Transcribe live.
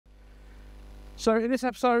So in this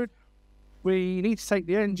episode, we need to take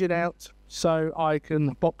the engine out so I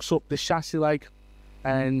can box up the chassis leg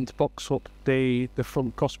and box up the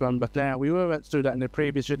front cross member. Now, we were meant to do that in the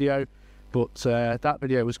previous video, but that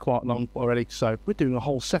video was quite long already, so we're doing a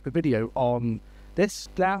whole separate video on this.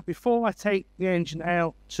 Now, before I take the engine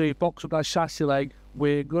out to box up that chassis leg,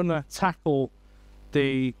 we're gonna tackle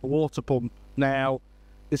the water pump. Now,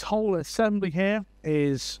 this whole assembly here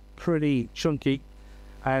is pretty chunky,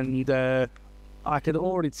 and I can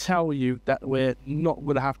already tell you that we're not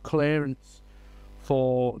going to have clearance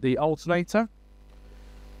for the alternator,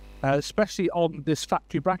 especially on this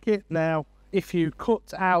factory bracket. Now, if you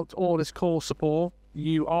cut out all this core support,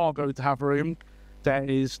 you are going to have room. There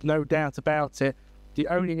is no doubt about it. The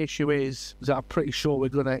only issue is that I'm pretty sure we're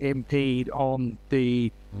going to impede on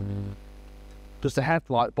the just the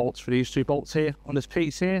headlight bolts for these two bolts here on this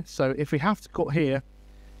piece here. So if we have to cut here,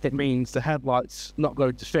 it means the headlight's not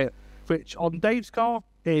going to fit, which on Dave's car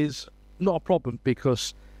is not a problem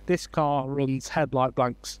because this car runs headlight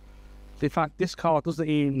blanks. In fact, this car doesn't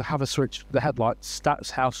even have a switch for the headlights. That's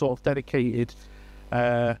how sort of dedicated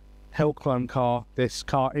hill climb car this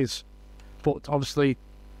car is. But obviously,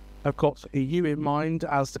 I've got you in mind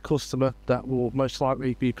as the customer that will most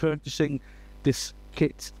likely be purchasing this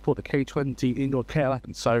kit for the K20 in your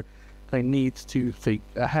K11, so they need to think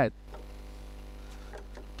ahead.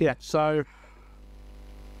 Yeah, so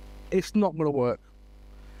it's not going to work.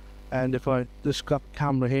 And if I just grab the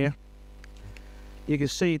camera here, you can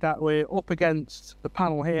see that we're up against the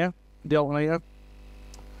panel here, the alternator,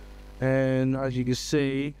 and as you can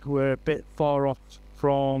see, we're a bit far off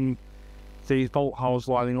from these bolt holes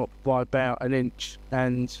lining up by about an inch.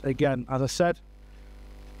 And again, as I said,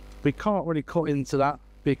 we can't really cut into that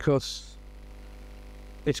because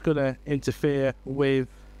it's going to interfere with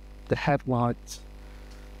the headlights.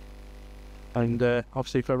 And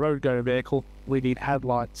obviously for a road going vehicle, we need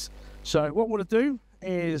headlights. So what we're going to do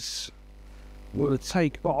is we're going to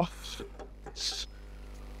take off this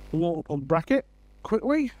water pump bracket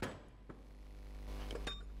quickly.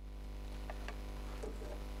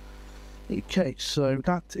 Okay, so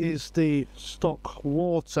that is the stock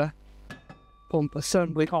water pump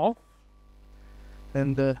assembly off.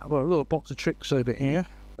 And I've got a little box of tricks over here.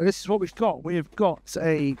 And this is what we've got. We've got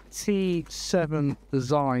a T7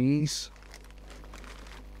 Designs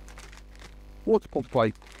water pump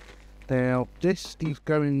plate. Now, this is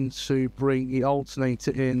going to bring the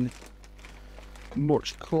alternator in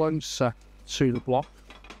much closer to the block.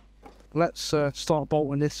 Let's start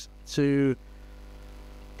bolting this to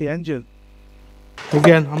the engine.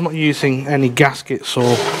 Again, I'm not using any gaskets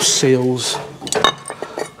or seals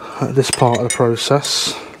at this part of the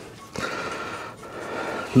process.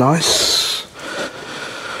 Nice.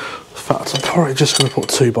 In fact, I'm probably just going to put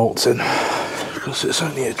 2 bolts in because it's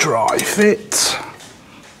only a dry fit.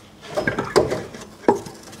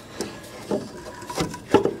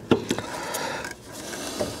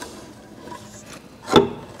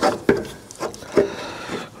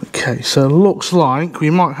 Okay, so it looks like we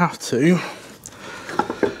might have to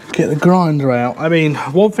get the grinder out. I mean,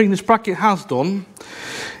 one thing this bracket has done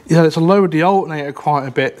is that it's lowered the alternator quite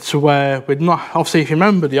a bit to where we're not, obviously if you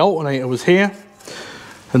remember, the alternator was here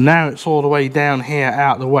and now it's all the way down here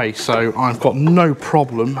out of the way, so I've got no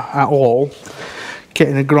problem at all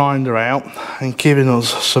getting the grinder out and giving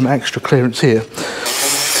us some extra clearance here.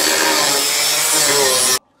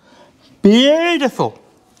 Beautiful,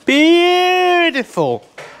 beautiful.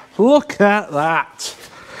 Look at that.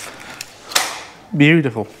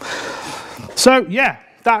 Beautiful. So yeah,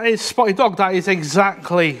 that is Spotty Dog. That is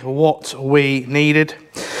exactly what we needed.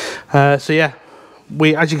 So yeah,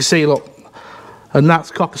 as you can see, look, and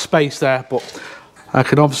that's copper space there, but I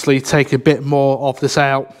can obviously take a bit more of this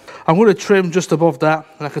out. I'm going to trim just above that,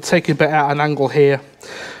 and I could take a bit out at an angle here,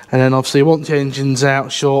 and then obviously once the engine's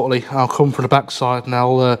out shortly, I'll come from the backside and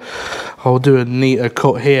I'll do a neater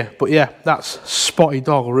cut here. But yeah, that's Spotty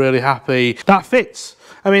Dog. Really happy that fits.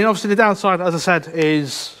 I mean, obviously the downside, as I said,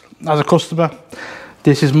 is as a customer,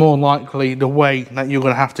 this is more likely the way that you're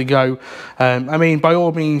going to have to go. I mean, by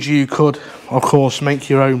all means, you could, of course, make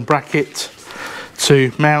your own bracket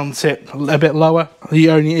to mount it a bit lower.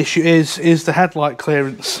 The only issue is the headlight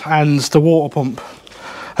clearance and the water pump.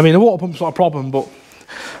 I mean, the water pump's not a problem, but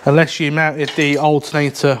unless you mounted the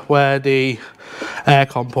alternator where the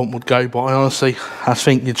aircon pump would go, but honestly, I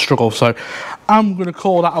think you'd struggle. So I'm going to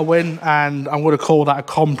call that a win, and I'm going to call that a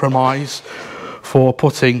compromise for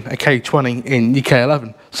putting a K20 in your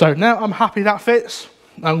K11. So now I'm happy that fits.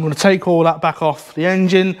 I'm going to take all that back off the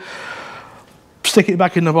engine, stick it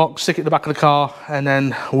back in the box, stick it in the back of the car, and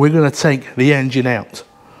then we're going to take the engine out.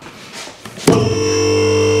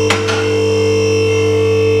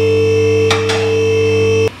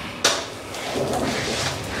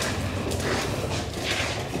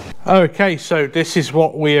 Okay, so this is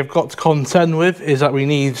what we have got to contend with, is that we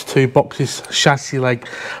need to box this chassis leg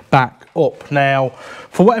back up. Now,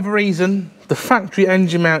 for whatever reason, the factory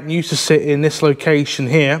engine mount used to sit in this location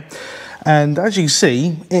here, and as you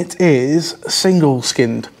see, it is single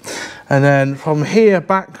skinned. And then from here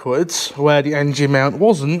backwards, where the engine mount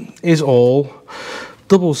wasn't, is all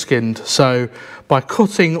double skinned. So by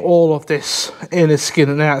cutting all of this inner skin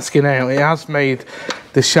and outer skin out, it has made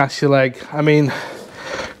the chassis leg, I mean,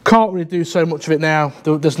 can't really do so much of it now.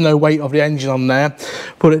 There's no weight of the engine on there,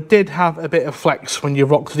 but it did have a bit of flex when you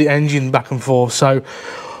rocked the engine back and forth. So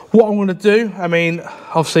what I'm going to do, I mean,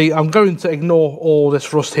 obviously I'm going to ignore all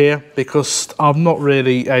this rust here because I'm not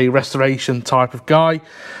really a restoration type of guy,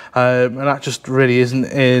 and that just really isn't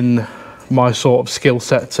in my sort of skill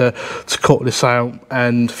set to cut this out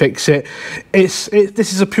and fix it. This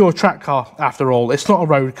is a pure track car after all. It's not a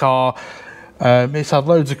road car. It's had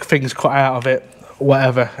loads of things cut out of it.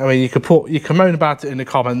 Whatever, I mean, you can moan about it in the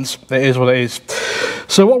comments. It is what it is.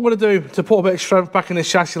 So what I'm going to do to put a bit of strength back in this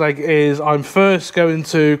chassis leg is I'm first going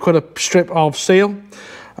to cut a strip of steel,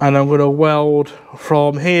 and I'm going to weld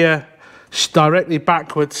from here directly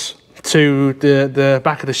backwards to the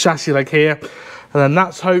back of the chassis leg here, and then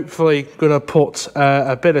that's hopefully going to put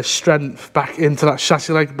a bit of strength back into that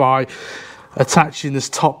chassis leg by attaching this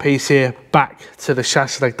top piece here back to the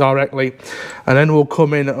chassis leg directly. And then we'll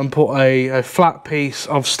come in and put a flat piece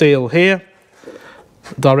of steel here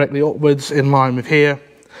directly upwards in line with here,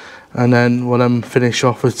 and then we'll then finish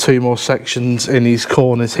off with 2 more sections in these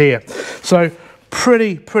corners here. So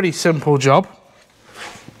pretty simple job.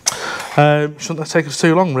 Shouldn't that take us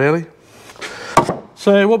too long really?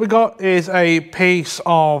 So what we got is a piece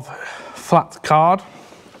of flat card,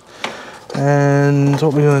 and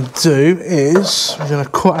what we're going to do is we're going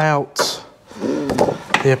to cut out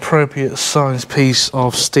the appropriate size piece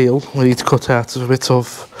of steel. We need to cut out a bit of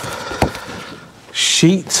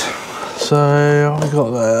sheet. So we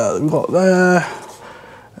got there, we got there,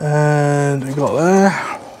 and we got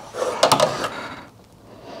there.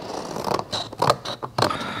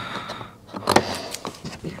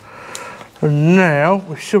 And now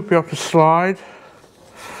we should be able to slide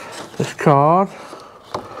this card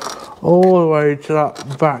all the way to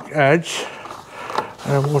that back edge,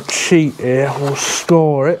 and we'll cheat here, we'll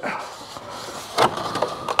store it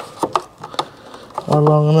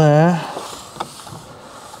along there,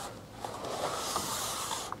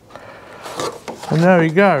 and there we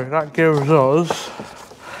go. That gives us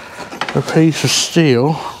a piece of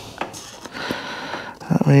steel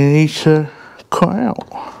that we need to cut out.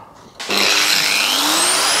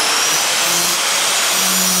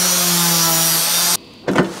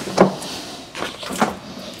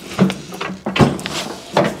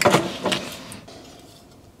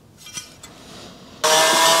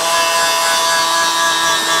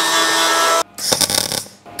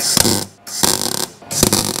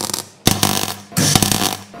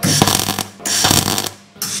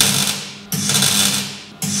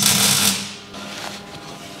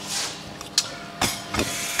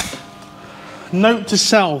 Note to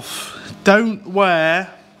self, don't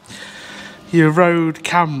wear your road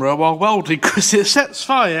camera while welding because it sets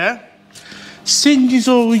fire, singes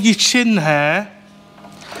all your chin hair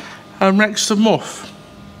and wrecks the muff.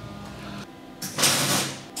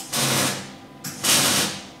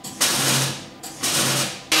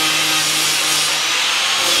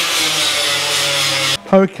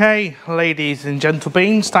 Okay, ladies and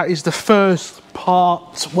gentlebeans, that is the first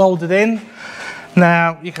part welded in.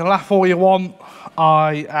 Now, you can laugh all you want,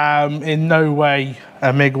 I am in no way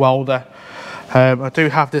a MIG welder. I do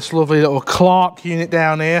have this lovely little Clark unit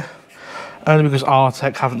down here, only because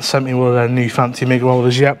Artec haven't sent me one of their new fancy MIG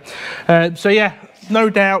welders yet. So yeah, no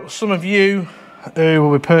doubt some of you who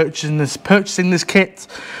will be purchasing this kit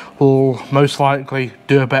will most likely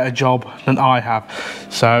do a better job than I have.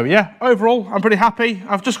 So yeah, overall I'm pretty happy.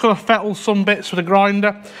 I've just got to fettle some bits with a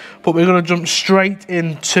grinder, but we're going to jump straight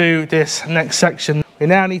into this next section. We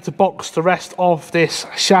now need to box the rest of this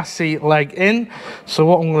chassis leg in. So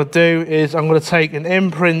what I'm going to do is I'm going to take an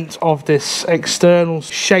imprint of this external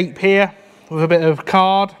shape here with a bit of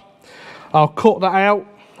card. I'll cut that out,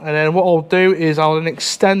 and then what I'll do is I'll then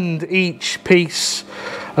extend each piece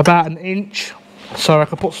about 1 inch so I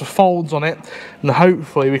can put some folds on it, and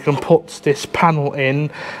hopefully we can put this panel in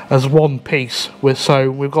as one piece. So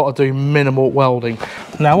we've got to do minimal welding.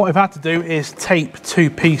 Now what I've had to do is tape 2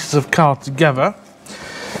 pieces of card together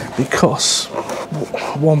because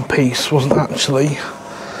one piece wasn't actually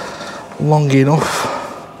long enough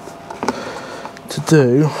to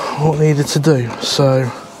do what needed to do.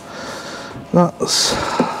 So that's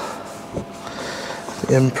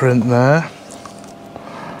the imprint there.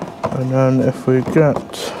 And then if we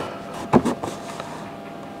get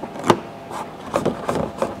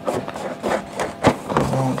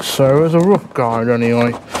so as a rough guide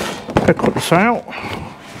anyway, pick up this out,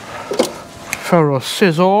 pair of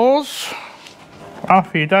scissors,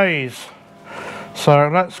 happy days. So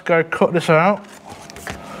let's go cut this out.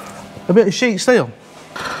 A bit of sheet steel.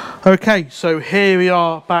 Okay, so here we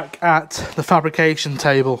are back at the fabrication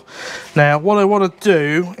table. Now what I want to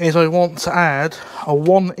do is I want to add a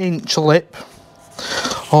 1-inch lip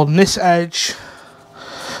on this edge,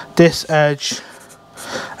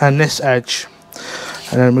 and this edge.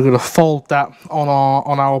 And then we're going to fold that on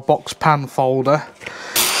our box pan folder.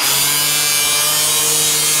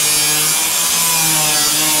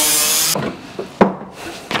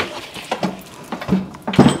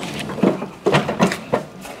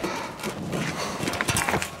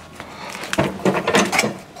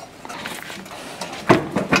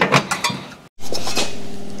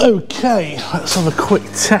 Okay, let's have a quick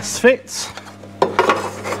test fit.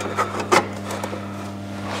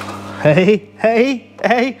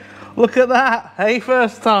 Hey, look at that. Hey,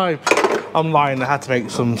 first time. I'm lying, I had to make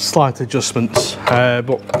some slight adjustments.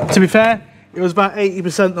 But to be fair, it was about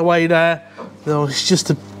 80% the way there. There was just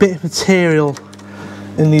a bit of material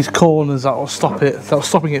in these corners that was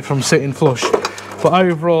stopping it from sitting flush. But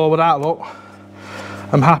overall, with that look,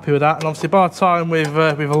 I'm happy with that. And obviously by the time we've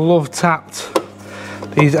love tapped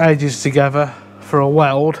these edges together for a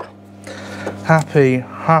weld, happy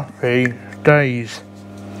days.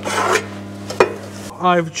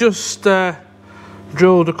 I've just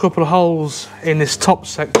drilled a couple of holes in this top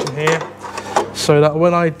section here, so that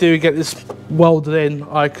when I do get this welded in,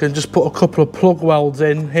 I can just put a couple of plug welds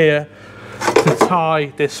in here to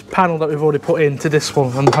tie this panel that we've already put into this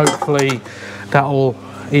one, and hopefully that will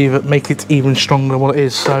even make it even stronger than what it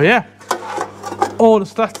is. So yeah, all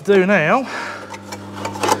that's left to do now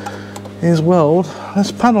is weld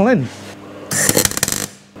this panel in.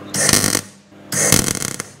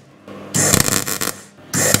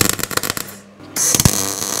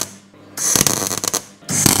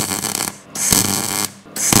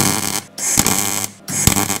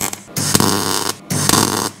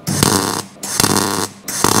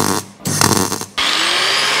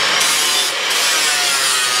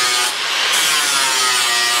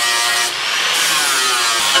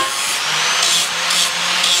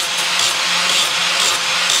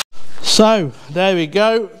 So there we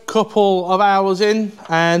go, couple of hours in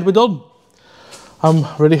and we're done. I'm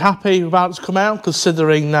really happy with how it's come out,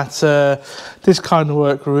 considering that this kind of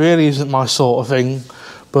work really isn't my sort of thing.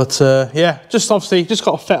 But yeah, just got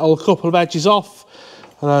to fettle a couple of edges off,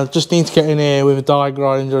 and I just need to get in here with a die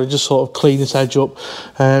grinder and just sort of clean this edge up.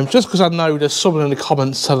 Just because I know there's someone in the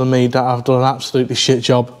comments telling me that I've done an absolutely shit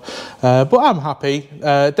job, but I'm happy.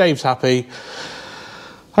 Dave's happy.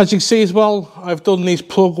 As you can see as well, I've done these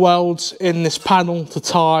plug welds in this panel to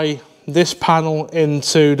tie this panel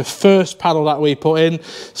into the first panel that we put in.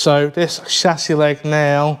 So this chassis leg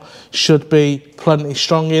now should be plenty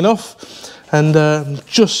strong enough. And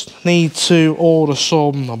just need to order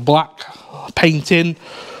some black painting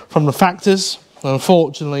from the factors.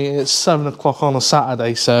 Unfortunately, it's 7 o'clock on a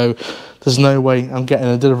Saturday, so there's no way I'm getting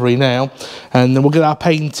a delivery now. And then we'll get that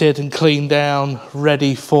painted and cleaned down,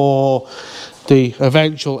 ready for the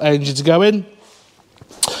eventual engine to go in.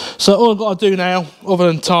 So all I've got to do now, other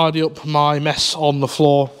than tidy up my mess on the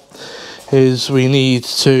floor, is we need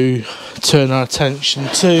to turn our attention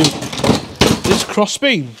to this cross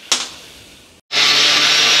beam.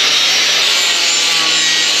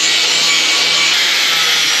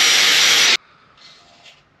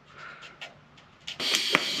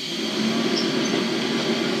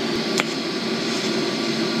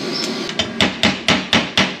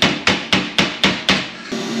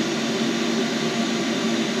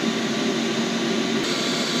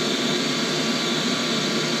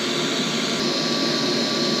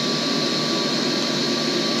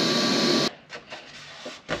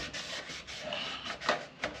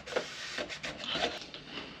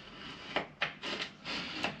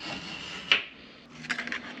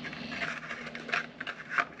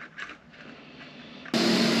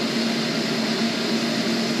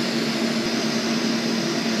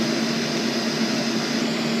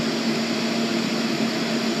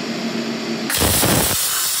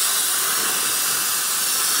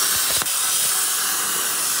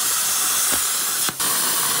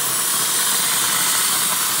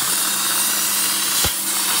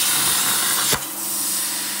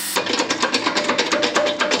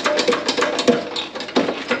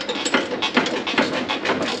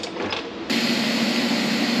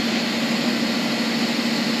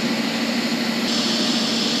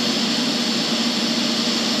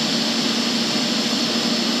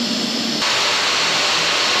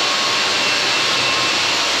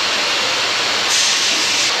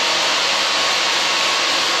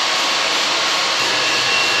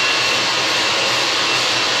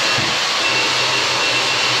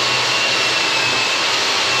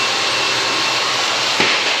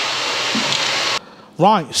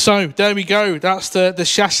 Right, so there we go. That's the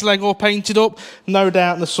chassis leg all painted up. No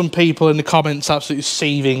doubt there's some people in the comments absolutely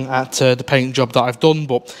seething at the paint job that I've done,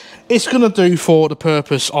 but it's going to do for the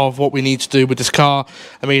purpose of what we need to do with this car.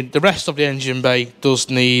 I mean, the rest of the engine bay does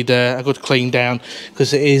need a good clean down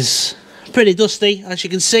because it is pretty dusty, as you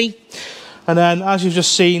can see. And then, as you've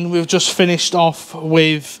just seen, we've just finished off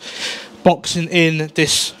with boxing in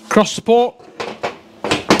this cross support.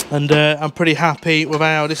 And I'm pretty happy with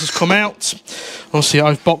how this has come out. Obviously,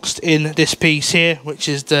 I've boxed in this piece here, which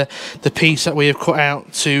is the piece that we have cut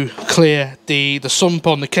out to clear the sump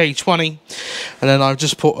on the K20. And then I've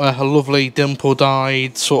just put a lovely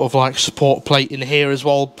dimple-dyed sort of like support plate in here as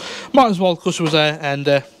well. Might as well because it was there, and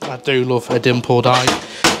I do love a dimple dye.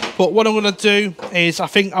 But what I'm going to do is I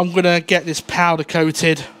think I'm going to get this powder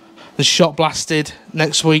coated and shot blasted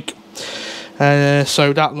next week.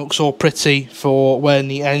 So that looks all pretty for when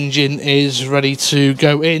the engine is ready to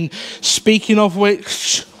go in. Speaking of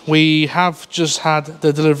which, we have just had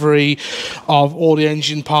the delivery of all the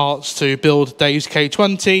engine parts to build Dave's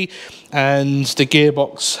K20, and the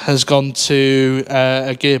gearbox has gone to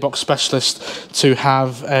a gearbox specialist to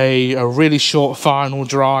have a really short final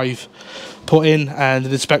drive put in and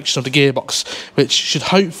an inspection of the gearbox, which should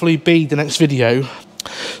hopefully be the next video.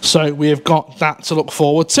 So we have got that to look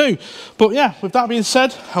forward to. But yeah, with that being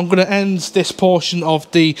said, I'm going to end this portion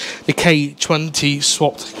of the K20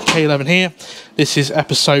 swapped K11 here. This is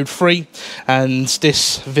episode 3, and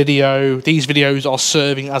these videos are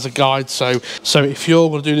serving as a guide. So if you're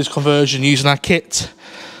going to do this conversion using our kit,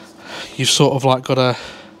 you've sort of like got a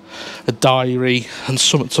diary and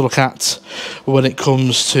something to look at when it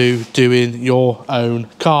comes to doing your own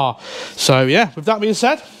car. So yeah, with that being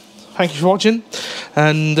said, thank you for watching,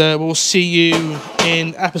 and we'll see you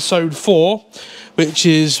in episode 4, which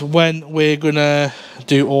is when we're gonna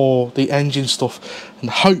do all the engine stuff, and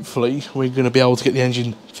hopefully we're gonna be able to get the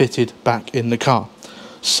engine fitted back in the car.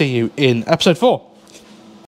 See you in episode 4.